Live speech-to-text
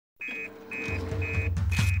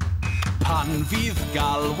Pan fydd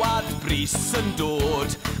galwad bris yn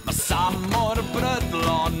dod, mae Sam o'r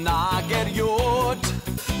brydlon ag eriod.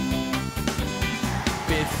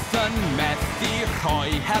 Byth yn methu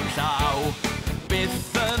rhoi her llaw,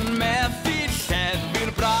 byth yn methu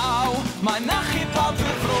lleddfu'r braw. Mae'n achub bod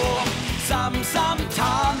y fro, Sam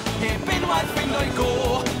tan, heb unwaith fynd o'i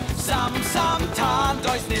go. Sam tan,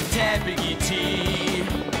 does nid tebyg i ti,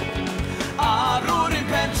 ar o'r un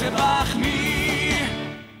pentre bach ni.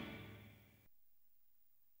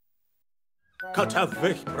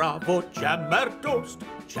 Cytyfell brafo, jammer dost,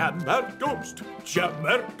 jammer dost,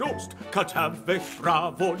 jammer dost. Cytyfell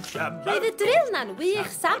brafo, jammer... Roedd y drill na'n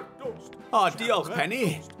wych, Sam. O, diolch,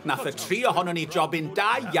 Penny. Nath y 3 ohonon ni jobyn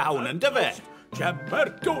da iawn yn dyfe.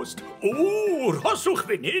 Jammer dost. O, rhoswch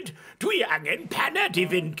funud. Dwi angen pened i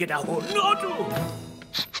fynd gyda hwn, odw.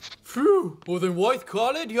 Ffw, oedd yn waith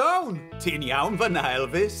caled iawn. Ti'n iawn fyna,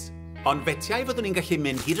 Elvis. Ond fetiau fyddwn ni'n gallu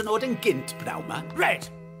mynd hyd yn oed yn gynt braw ma. Red.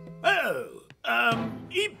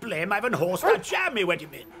 I ble mae fy nhost a jam i wedi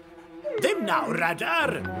mynd? Ddim nawr,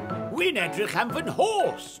 radar. Wy'n edrych am fy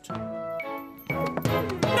nhost.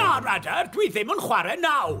 Na, radar, dwi ddim yn chwarae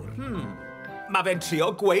nawr. Mae fe'n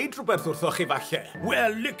trio gweud rhywbeth wrthoch chi falle.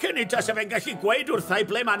 Wel, licen i tas fe'n gallu gweud wrthai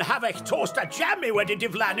ble mae'n hafell tost a jam i wedi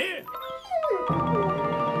diflannu.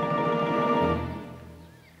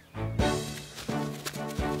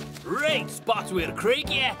 Reit, spotwyr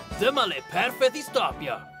Creigie, dyma le perffaith i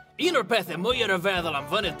stopio. Un o'r pethau mwy ar y feddwl am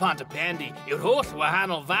fynydd Pontypendi yw'r holl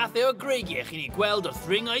wahanol fathau o greigiau chi'n ei gweld wrth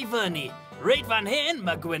ringo i fyny. Reit fan hyn,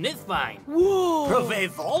 mae gwynyddfaen.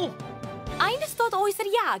 Rhyfeddol? A'n ystod oes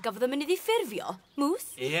yr ia gafodd y mynydd i ffurfio,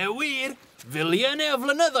 Mwys? Ie wir, filiynau o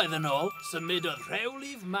flynyddoedd yn ôl, symudodd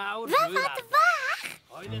rhewlif mawr... Dafad fach!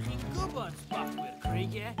 Oeddech chi'n gwybod, spotwyr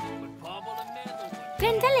Creigie, bod pobl yn meddwl...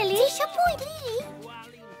 Brenda, Lily? Ti eisiau bwyd, Lily?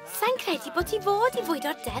 Sa'n credu bod ti fod i fwyd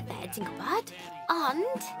o'r defaid, ti'n gwybod?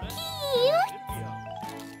 Ond, cute!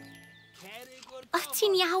 Och,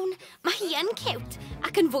 ti'n iawn. Mae hi yn cute,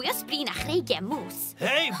 ac yn fwy o sbrin a chreigiau, Mwys.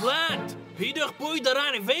 Hei, blant! Pidwch bwyd ar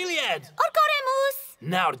anifeiliad! O'r gore, Mwys!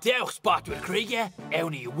 Nawr, dewch, spotwyr Creigie,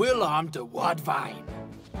 ewn i wylo am dy wadfaen.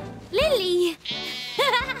 Lily!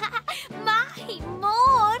 Mae hi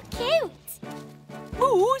mor cute!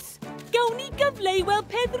 Mwys, gawn ni gyfle i weld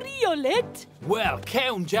peth riolet? Wel,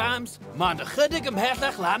 cewn, Jams. Mae'n ychydig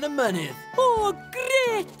ymhellach lan y mynydd. O,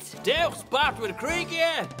 gret! Dewch, spotwyr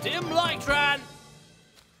Creigie! Dim laitran!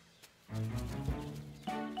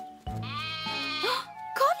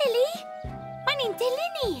 Go, Lily! Mae'n ein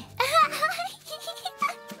dilyn ni!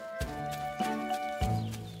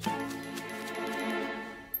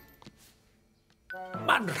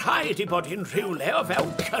 Mae'n rhaid i bod hi'n rhywle o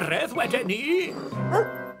fewn cyrraedd wedyn ni.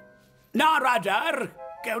 Na, radar!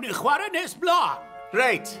 Gewn ni chwarae nes blaen.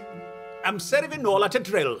 Reit, amser i fynd nôl at y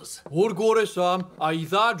drills. O'r gore, Sam, a i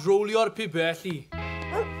ddad rowlio'r pibelli.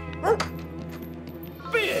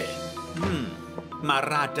 Be? Mae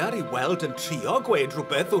radar i weld yn trio gweud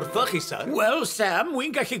rhywbeth wrthoch chi, sir. Wel, Sam,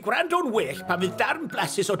 wy'n gallu gwrando'n well pan fydd darn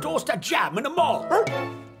blasus o dost a jam yn y môl.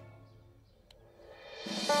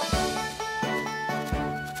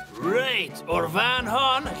 Reit, o'r fan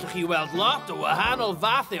hon, allwch chi weld lot o wahanol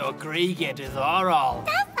fathau o greigiau diddorol.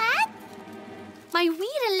 Dafad! Mae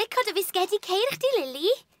wir yn licio dy fisgedi ceir chdi,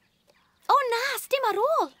 Lily. O na, dim ar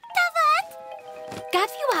ôl. Dafad!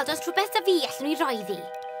 Gad fi weld os rhywbeth da fi allwn ni roi ddi.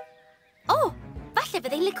 O, falle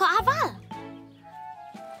byddai'n licio afal.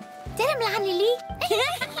 Der ymlaen, Lily.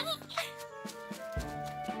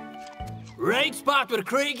 Reit, spotwyr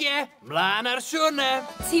Creigie, mlaen ar siwrne.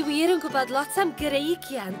 Ti wir yn gwybod lot am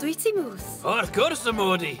greigian, dwi ti, Mwys? Wrth gwrs y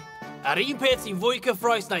modi. A'r un peth sy'n fwy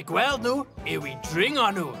cyffroes na'i gweld nhw yw i dringo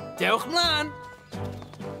nhw. Dewch mlaen.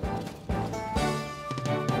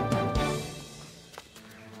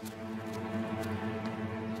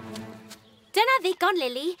 Dyna ddigon,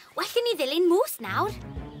 Lily. Well i ni ddilyn Mwys nawr.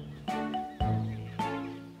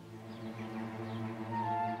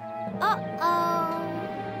 Uh-oh.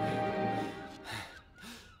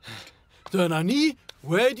 Dyna ni,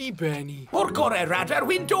 wedi benni. O'r gore, radar,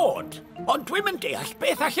 wy'n dod. Ond dwi'm yn deall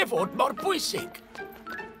beth allai fod mor bwysig.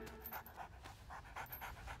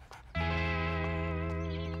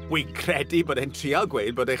 Wy'n credu bod e'n trial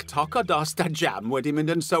gweud bod eich toc o dost a jam wedi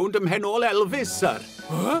mynd yn sownd ymhen ôl Elvis, sir.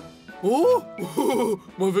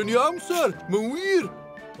 Mae fe'n iawn, sir. Mae'n wir.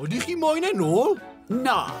 Oeddi chi moyn e'n ôl?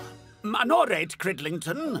 Na, ma'n ored,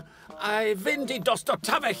 Cridlington. A'i fynd i dost o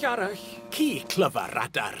tafell arall. Ci clyfar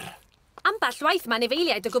radar. Amball waith mae'n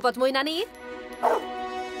efeiliaid o gwybod mwy na ni.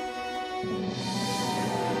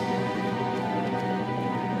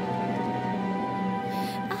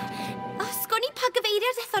 Sgwn i pa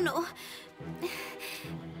gyfeiriad ethon nhw.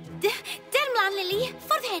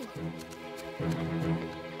 angen.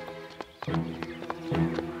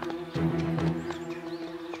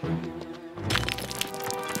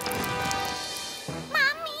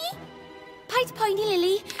 Mami! Paid poeni,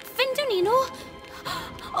 Lily. Findwn ni nhw.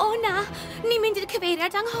 O na, ni'n mynd i'r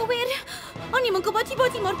cyfeiriad anghywir. O'n i'm yn gwybod ti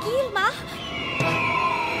bod i mor gul ma.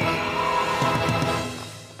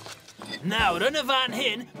 Nawr, yn y fan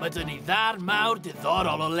hyn, mae dyn ni ddar mawr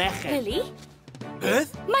diddorol o lechen. Lily?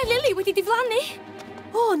 Beth? Mae Lily wedi diflannu.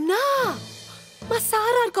 O na! Mae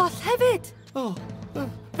Sarah ar goll hefyd.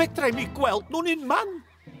 Fedrai mi gweld nhw'n unman.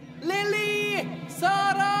 Lily!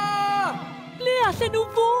 Sarah! Le allan nhw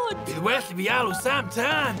fod? Bydd well i fi alw Sam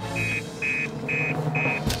tan.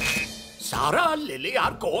 Sarah a Lily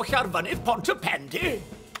ar goll ar fynydd Pont y Pendi.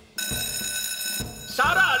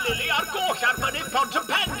 Sarah a Lily ar goll ar fynydd Pont y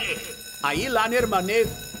Pendi. A i lan i'r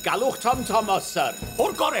mynydd, galwch Tom Thomas, sir.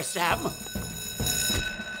 O'r gore, Sam.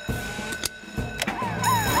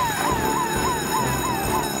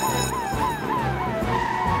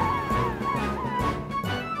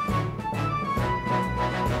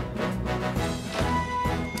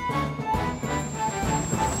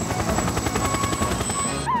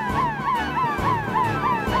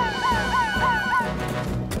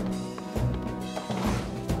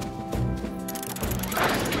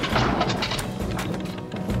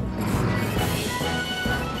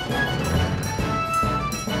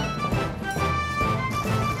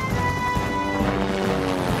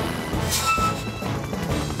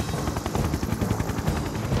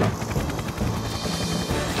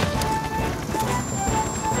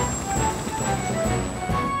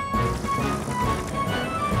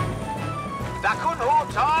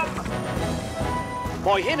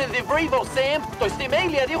 Mae hyn yn ddifrifol, Sam. Does dim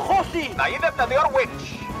eiliad i'w cholli. Na i ddefnyddio'r witch.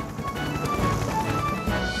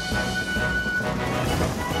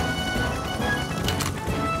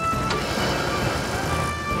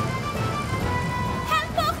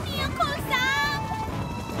 Helpwch ni, Uncle Sam!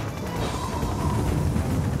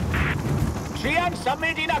 Trian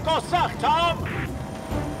symud un agosach, Tom.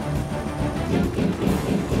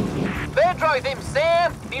 Fedrai ddim,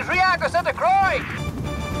 Sam. Ni'n rhy agos at y croen.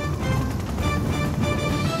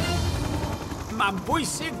 Mae'n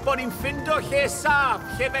bwysig bod ni'n ffindo lle saf,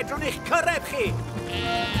 lle fedrwn i'ch cyrraedd chi.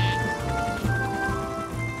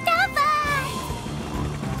 Dafad!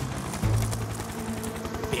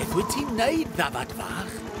 Beth wyt ti'n neud, Dafad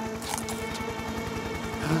fach?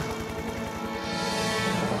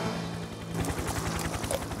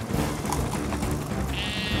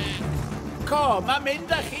 Mae'n mynd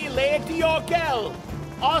â chi le diogel.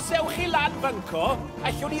 Os ewch chi lan fynco,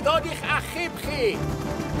 allwn ni ddod i'ch achub chi.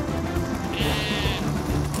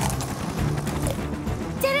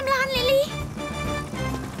 Der ymlaen, Lily.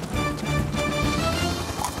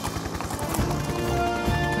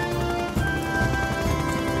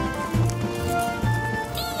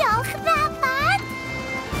 Diolch, Dafad.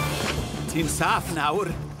 Ti'n saff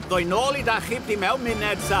nawr. Ddoi nôl i dachub di mewn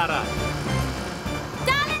muned, Sarah.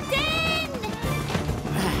 Dal yn dyn!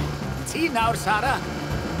 Ti nawr, Sarah.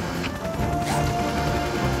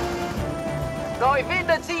 No i fynd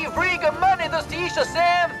yn ti frig y mynydd os ti eisiau,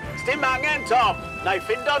 Sam. Sdim angen, Tom. Na i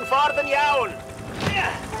ffindo'n ffordd yn iawn.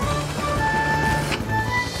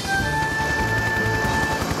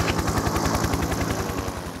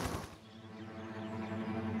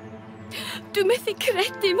 Dwi'n methu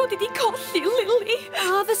credu mod i wedi colli Lily.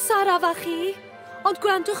 A fy Sarah fach chi. Ond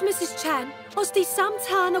gwrandwch, Mrs Chen, os di Sam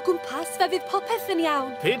tan o gwmpas, fe fydd popeth yn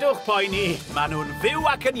iawn. Pidwch poeni, maen nhw'n fyw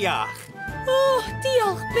ac yn iach. O,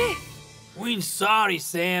 diolch byth. Wy'n sorry,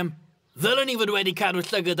 Sam. Ddylen ni fod wedi cadw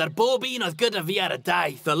llygad ar bob un oedd gyda fi ar y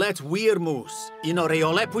daith. Ddylet wir mwys, un o'r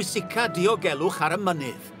reolau pwysica diogelwch ar y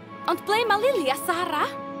mynydd. Ond ble mae Lily a Sarah?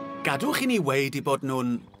 Gadwch i ni weid i bod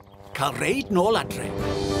nhw'n cael reid nôl adre.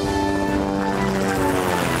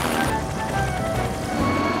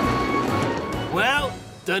 Wel,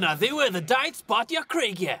 dyna ddiwedd y daith spotio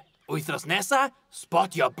creigiau. Wythnos nesa,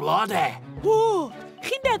 spotio blodau. O,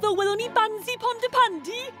 chi'n meddwl welwn ni bansi Pont y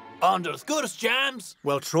Pandi? Ond wrth gwrs, Jams.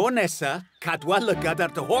 Wel, tro nesa, cadwa lygad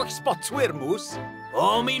ar dy holl spotwyr, mwys.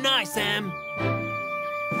 O, mi nai, Sam.